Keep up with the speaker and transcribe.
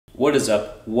What is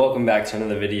up? Welcome back to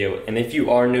another video, and if you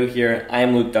are new here, I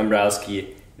am Luke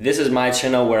Dombrowski. This is my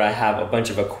channel where I have a bunch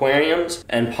of aquariums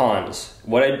and ponds.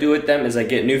 What I do with them is I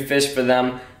get new fish for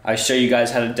them, I show you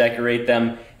guys how to decorate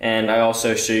them, and I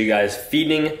also show you guys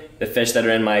feeding the fish that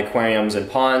are in my aquariums and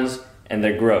ponds and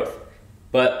their growth.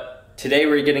 But today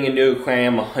we're getting a new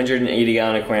aquarium, a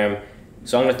 180-gallon aquarium.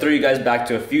 So I'm gonna throw you guys back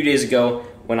to a few days ago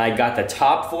when I got the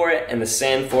top for it and the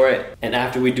sand for it. And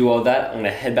after we do all that, I'm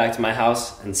gonna head back to my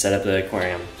house and set up the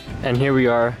aquarium. And here we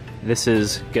are. This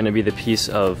is gonna be the piece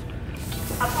of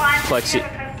Appliances, you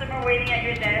have a customer waiting at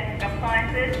your desk.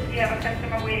 Appliances, you have a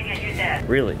customer waiting at your desk.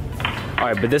 Really? All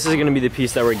right, but this is gonna be the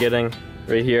piece that we're getting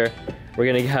right here. We're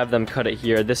gonna have them cut it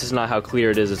here. This is not how clear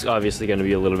it is. It's obviously gonna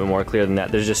be a little bit more clear than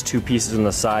that. There's just two pieces on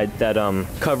the side that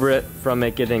cover it from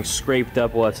it getting scraped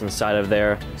up while it's inside of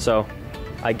there. So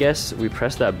I guess we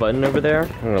press that button over there.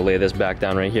 I'm gonna lay this back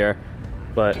down right here,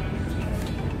 but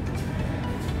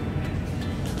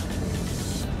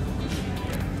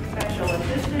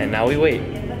and now we wait.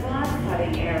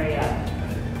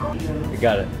 We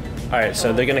got it. All right,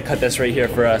 so they're gonna cut this right here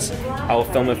for us. I will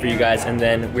film it for you guys, and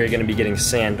then we're gonna be getting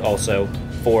sand also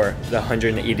for the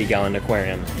 180-gallon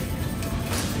aquarium.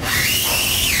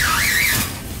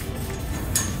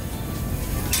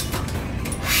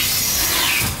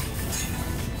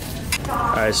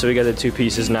 All right, so we got the two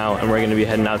pieces now, and we're gonna be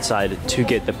heading outside to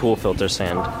get the pool filter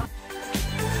sand.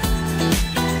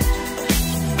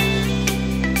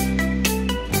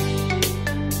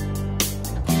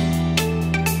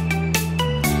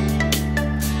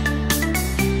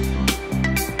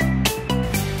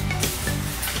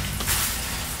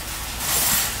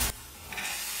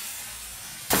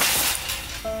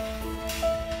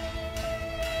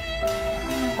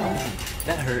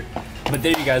 That hurt. But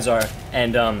there you guys are,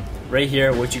 and right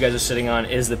here what you guys are sitting on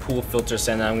is the pool filter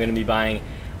sand that I'm going to be buying.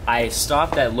 I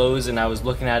stopped at Lowe's and I was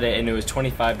looking at it, and it was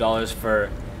 $25 for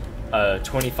a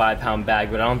 25-pound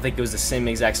bag, but I don't think it was the same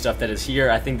exact stuff that is here.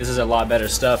 I think this is a lot better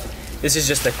stuff. This is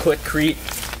just a Quikrete,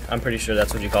 I'm pretty sure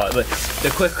that's what you call it, but the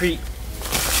Quikrete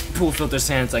pool filter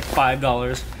sand is like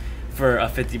 $5 for a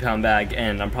 50-pound bag,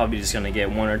 and I'm probably just going to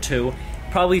get one or two.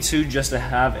 Probably two just to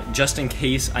have, just in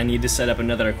case I need to set up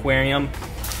another aquarium.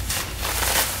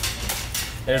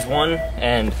 There's one,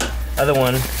 and other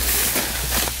one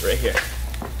right here.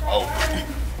 Oh.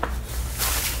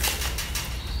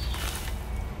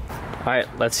 All right,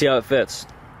 let's see how it fits.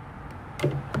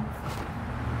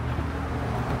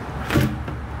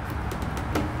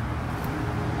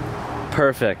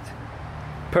 Perfect.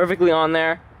 Perfectly on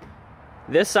there.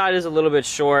 This side is a little bit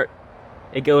short.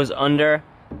 It goes under,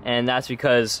 and that's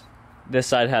because this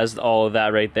side has all of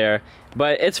that right there.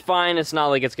 But it's fine, it's not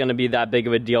like it's gonna be that big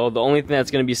of a deal. The only thing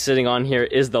that's gonna be sitting on here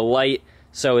is the light,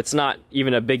 so it's not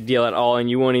even a big deal at all, and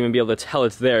you won't even be able to tell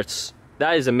it's there.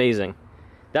 That is amazing.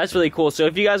 That's really cool. So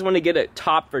if you guys wanna get it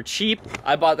top for cheap,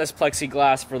 I bought this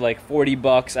plexiglass for like 40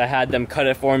 bucks. I had them cut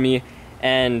it for me,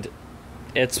 and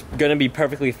it's gonna be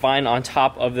perfectly fine on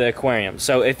top of the aquarium.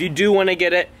 So if you do wanna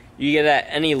get it, you get it at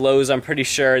any Lowe's, I'm pretty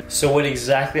sure. So what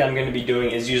exactly I'm gonna be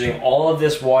doing is using all of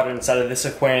this water inside of this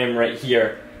aquarium right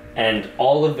here, and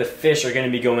all of the fish are gonna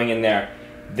be going in there.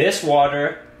 This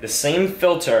water, the same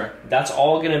filter, that's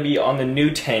all gonna be on the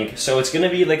new tank. So it's gonna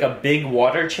be like a big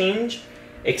water change,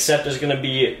 except there's gonna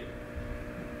be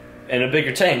in a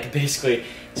bigger tank, basically.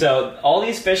 So all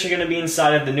these fish are gonna be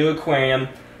inside of the new aquarium,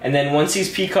 and then once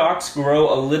these peacocks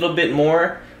grow a little bit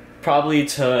more, probably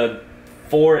to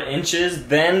 4 inches,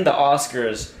 then the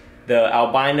Oscars, the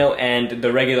albino and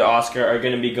the regular Oscar, are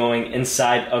going to be going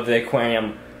inside of the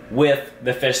aquarium with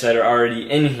the fish that are already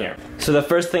in here. So the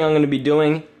first thing I'm going to be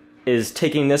doing is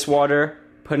taking this water,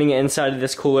 putting it inside of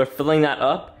this cooler, filling that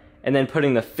up, and then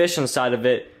putting the fish inside of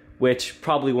it, which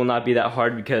probably will not be that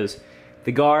hard because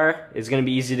the gar is going to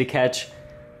be easy to catch,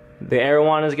 the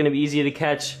arowana is going to be easy to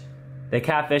catch, the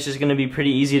catfish is going to be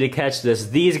pretty easy to catch.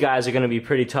 These guys are going to be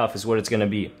pretty tough is what it's going to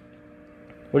be.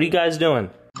 What are you guys doing?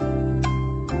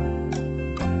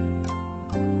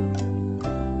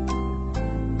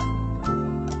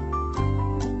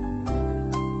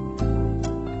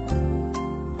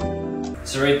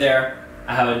 So right there,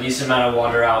 I have a decent amount of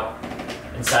water out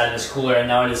inside of this cooler, and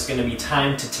now it is going to be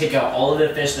time to take out all of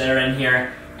the fish that are in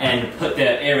here and put the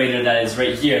aerator that is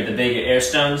right here, the big air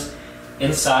stones,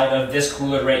 inside of this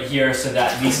cooler right here so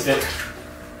that these fish...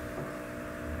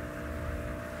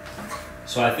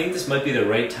 So I think this might be the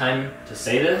right time to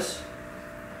say this.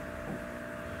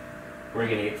 We're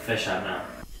gonna get the fish out now.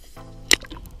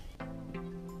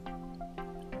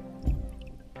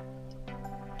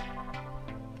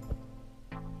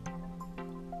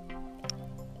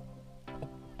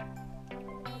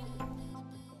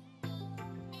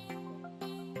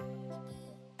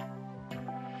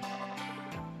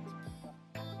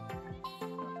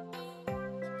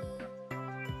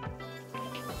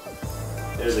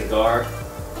 There's a gar.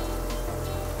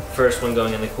 First one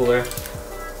going in the cooler.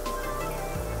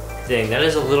 Dang, that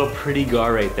is a little pretty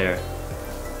gar right there.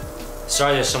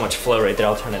 Sorry there's so much flow right there,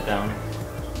 I'll turn it down.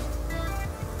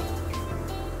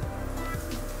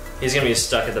 He's gonna be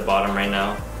stuck at the bottom right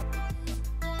now.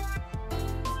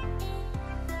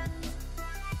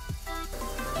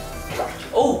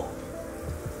 Oh!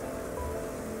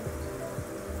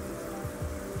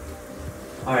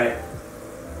 Alright.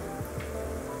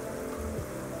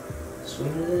 Swing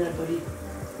into the net, buddy.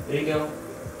 There you go.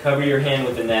 Cover your hand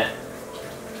with the net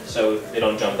so they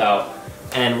don't jump out.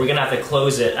 And we're gonna have to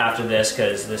close it after this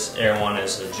because this arowana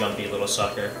is a jumpy little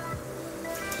sucker.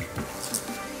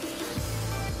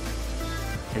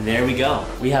 And there we go.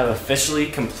 We have officially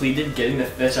completed getting the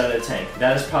fish out of the tank.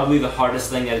 That is probably the hardest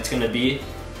thing that it's gonna be,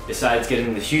 besides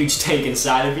getting the huge tank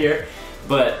inside of here.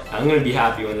 But I'm gonna be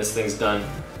happy when this thing's done.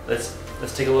 Let's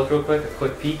take a look real quick, a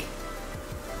quick peek.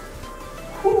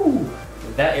 Whew!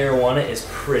 That arowana is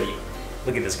pretty.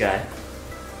 Look at this guy.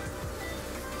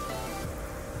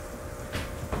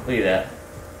 Look at that.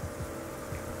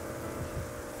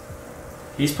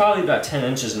 He's probably about 10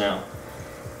 inches now.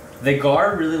 The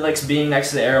gar really likes being next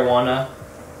to the arowana,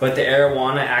 but the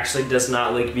arowana actually does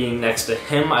not like being next to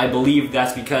him. I believe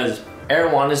that's because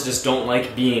arowanas just don't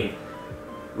like being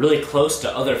really close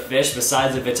to other fish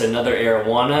besides if it's another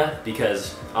arowana,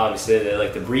 because obviously they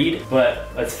like to breed. But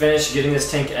let's finish getting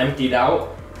this tank emptied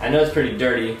out. I know it's pretty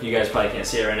dirty. You guys probably can't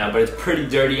see it right now, but it's pretty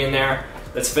dirty in there.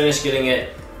 Let's finish getting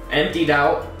it emptied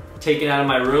out, taken out of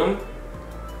my room,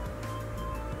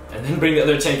 and then bring the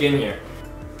other tank in here.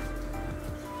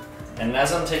 And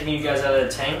as I'm taking you guys out of the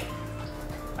tank,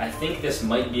 I think this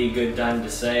might be a good time to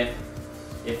say,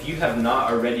 if you have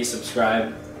not already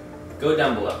subscribed, go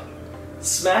down below.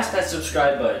 Smash that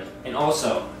subscribe button, and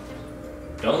also,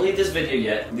 don't leave this video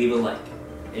yet, leave a like.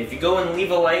 If you go and leave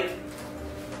a like,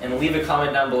 and leave a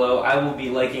comment down below, I will be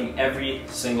liking every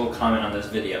single comment on this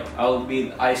video.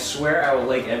 I swear I will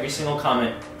like every single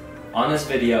comment on this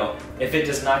video if it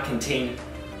does not contain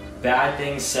bad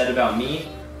things said about me,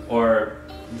 or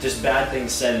just bad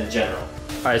things said in general.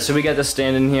 Alright, so we got the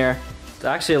stand in here. It's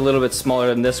actually a little bit smaller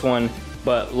than this one,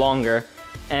 but longer.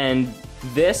 And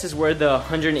this is where the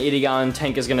 180-gallon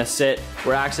tank is gonna sit.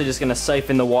 We're actually just gonna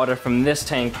siphon the water from this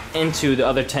tank into the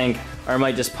other tank, or I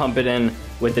might just pump it in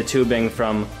with the tubing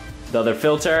from the other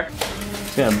filter.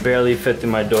 It's gonna barely fit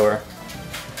through my door.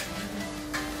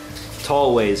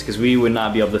 Tall ways, because we would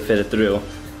not be able to fit it through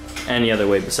any other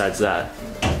way besides that.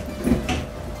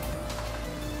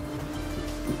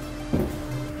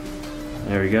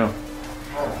 There we go.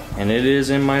 And it is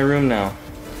in my room now.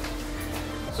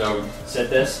 So set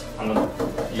this on the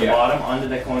bottom onto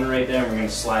that corner right there, and we're gonna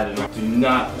slide it on. Do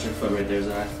not put your foot right there,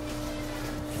 Zach.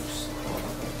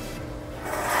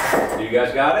 You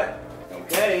guys got it?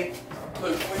 Okay.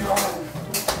 Look, we're on.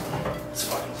 It's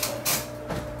fine.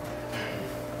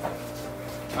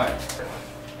 Alright.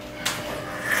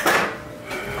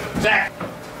 Zach!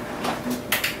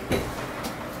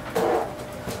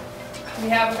 We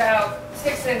have about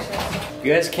 6 inches.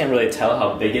 You guys can't really tell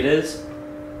how big it is,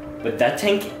 but that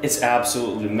tank is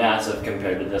absolutely massive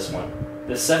compared to this one.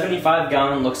 The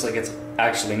 75-gallon looks like it's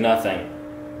actually nothing.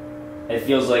 It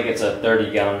feels like it's a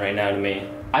 30-gallon right now to me.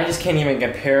 I just can't even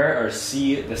compare or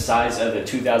see the size of the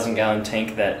 2,000-gallon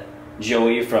tank that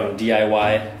Joey from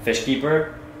DIY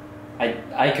Fishkeeper.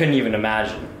 I couldn't even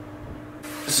imagine.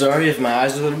 Sorry if my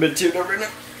eyes are a little bit teared up right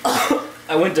now.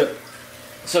 I went to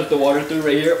suck the water through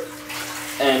right here,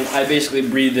 and I basically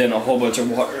breathed in a whole bunch of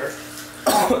water.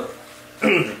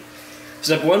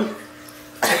 Step one,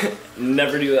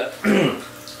 never do that.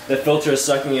 The filter is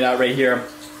sucking it out right here,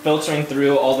 filtering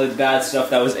through all the bad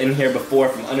stuff that was in here before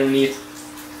from underneath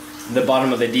the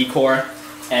bottom of the decor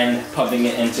and pumping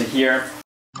it into here.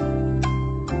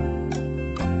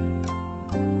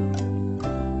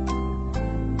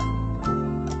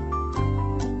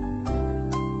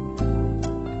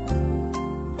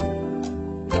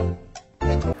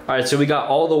 Alright, so we got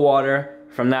all the water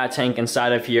from that tank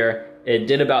inside of here. It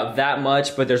did about that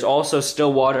much, but there's also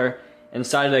still water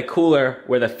inside of the cooler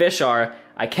where the fish are.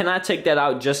 I cannot take that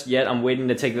out just yet. I'm waiting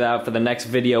to take that out for the next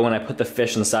video when I put the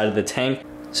fish inside of the tank.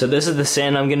 So this is the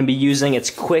sand I'm going to be using.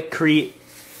 It's Quikrete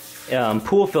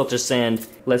pool filter sand.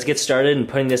 Let's get started and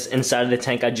putting this inside of the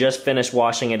tank. I just finished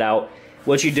washing it out.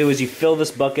 What you do is you fill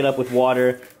this bucket up with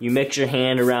water, you mix your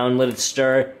hand around, let it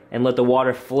stir, and let the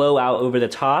water flow out over the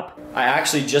top. I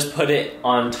actually just put it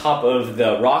on top of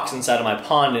the rocks inside of my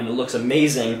pond, and it looks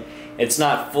amazing. It's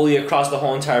not fully across the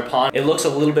whole entire pond. It looks a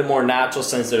little bit more natural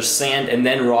since there's sand and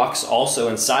then rocks also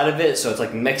inside of it, so it's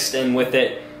like mixed in with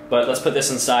it. But let's put this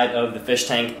inside of the fish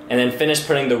tank and then finish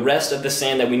putting the rest of the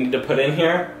sand that we need to put in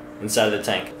here inside of the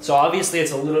tank. So obviously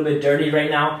it's a little bit dirty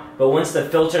right now, but once the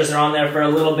filters are on there for a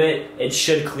little bit, it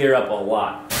should clear up a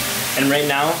lot. And right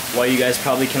now, why you guys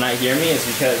probably cannot hear me is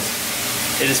because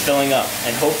it is filling up.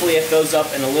 And hopefully it fills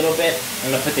up in a little bit.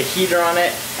 I'm gonna put the heater on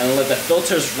it and let the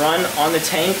filters run on the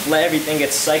tank, let everything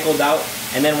get cycled out.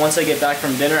 And then once I get back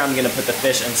from dinner, I'm gonna put the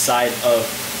fish inside of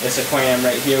this aquarium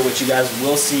right here, which you guys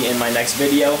will see in my next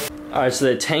video. All right, so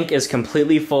the tank is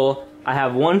completely full. I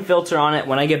have one filter on it.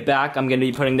 When I get back, I'm gonna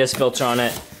be putting this filter on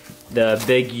it, the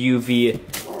big UV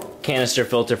canister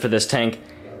filter for this tank.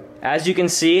 As you can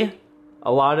see,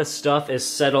 a lot of stuff is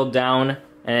settled down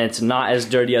and it's not as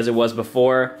dirty as it was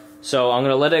before. So I'm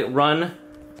gonna let it run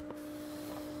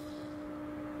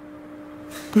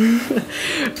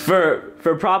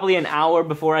for probably an hour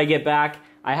before I get back.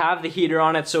 I have the heater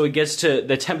on it so it gets to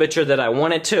the temperature that I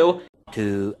want it to.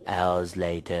 2 hours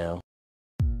later.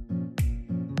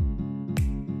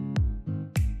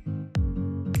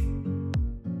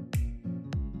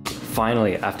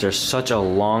 Finally, after such a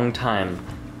long time,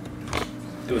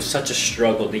 it was such a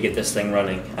struggle to get this thing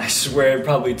running. I swear it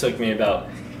probably took me about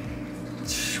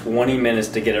 20 minutes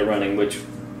to get it running, which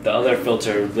the other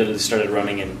filter literally started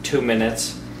running in 2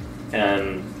 minutes.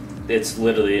 And it's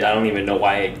literally, I don't even know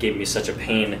why it gave me such a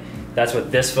pain. That's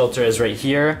what this filter is right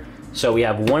here. So we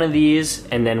have one of these,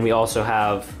 and then we also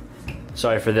have,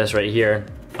 sorry for this right here,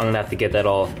 I'm gonna have to get that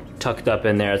all tucked up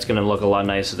in there. It's gonna look a lot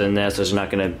nicer than this. It's not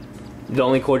gonna, the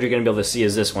only cord you're gonna be able to see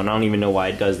is this one. I don't even know why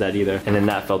it does that either. And then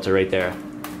that filter right there.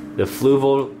 The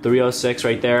Fluval 306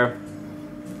 right there.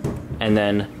 And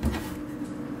then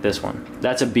this one.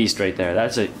 That's a beast right there.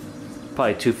 That's a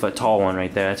probably 2 foot tall one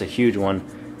right there. That's a huge one.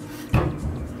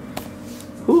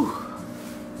 Whew.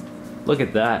 Look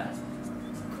at that.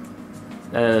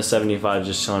 And then the 75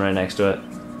 just chilling right next to it.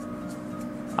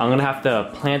 I'm gonna have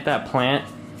to plant that plant,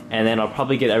 and then I'll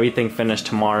probably get everything finished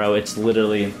tomorrow. It's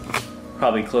literally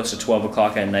probably close to 12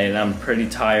 o'clock at night and I'm pretty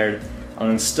tired.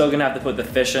 I'm still gonna have to put the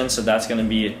fish in, so that's gonna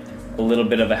be a little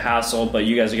bit of a hassle, but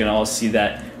you guys are gonna all see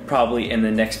that probably in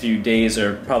the next few days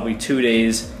or probably 2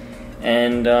 days.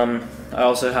 And I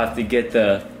also have to get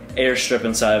the air strip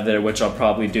inside of there, which I'll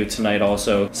probably do tonight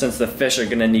also, since the fish are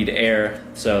gonna need air,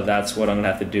 so that's what I'm gonna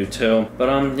have to do too.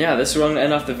 But yeah, this is where I'm gonna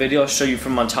end off the video. I'll show you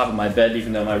from on top of my bed,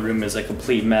 even though my room is a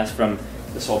complete mess from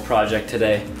this whole project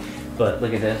today. But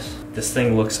look at this. This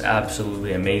thing looks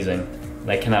absolutely amazing. And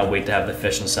I cannot wait to have the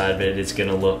fish inside of it. It's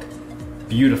gonna look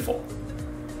beautiful.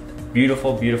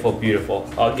 Beautiful, beautiful, beautiful.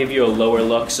 I'll give you a lower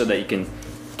look so that you can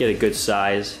get a good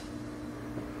size.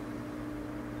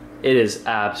 It is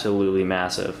absolutely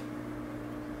massive.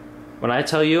 When I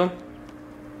tell you,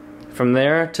 from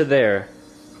there to there,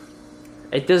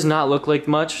 it does not look like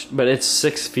much, but it's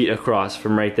 6 feet across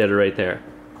from right there to right there.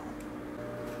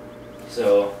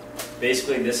 So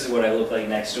basically this is what I look like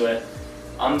next to it.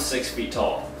 I'm 6 feet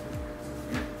tall.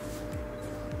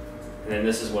 And then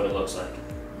this is what it looks like.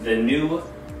 The new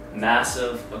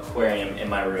massive aquarium in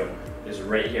my room is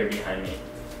right here behind me.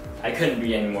 I couldn't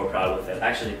be any more proud with it.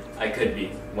 Actually, I could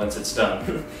be once it's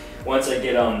done. Once I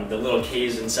get the little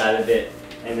caves inside of it,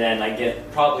 and then I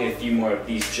get probably a few more of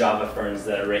these Java ferns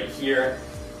that are right here,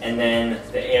 and then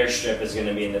the airstrip is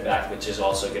gonna be in the back, which is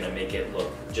also gonna make it look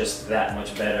just that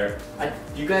much better.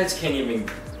 You guys can't even,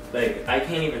 like, I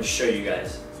can't even show you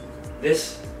guys.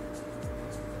 This,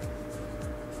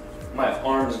 my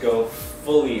arms go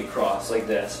fully across like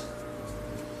this.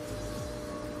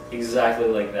 Exactly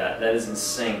like that. That is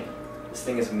insane. This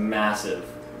thing is massive.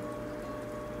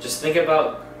 Just think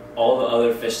about all the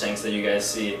other fish tanks that you guys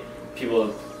see.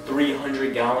 People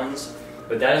 300 gallons.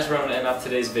 But that is where I'm going to end off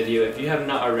today's video. If you have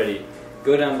not already,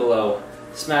 go down below,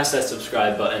 smash that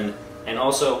subscribe button, and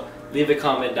also leave a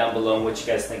comment down below on what you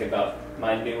guys think about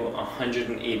my new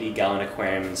 180 gallon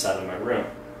aquarium inside of my room.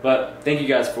 But thank you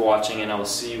guys for watching, and I will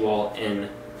see you all in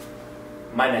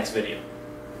my next video.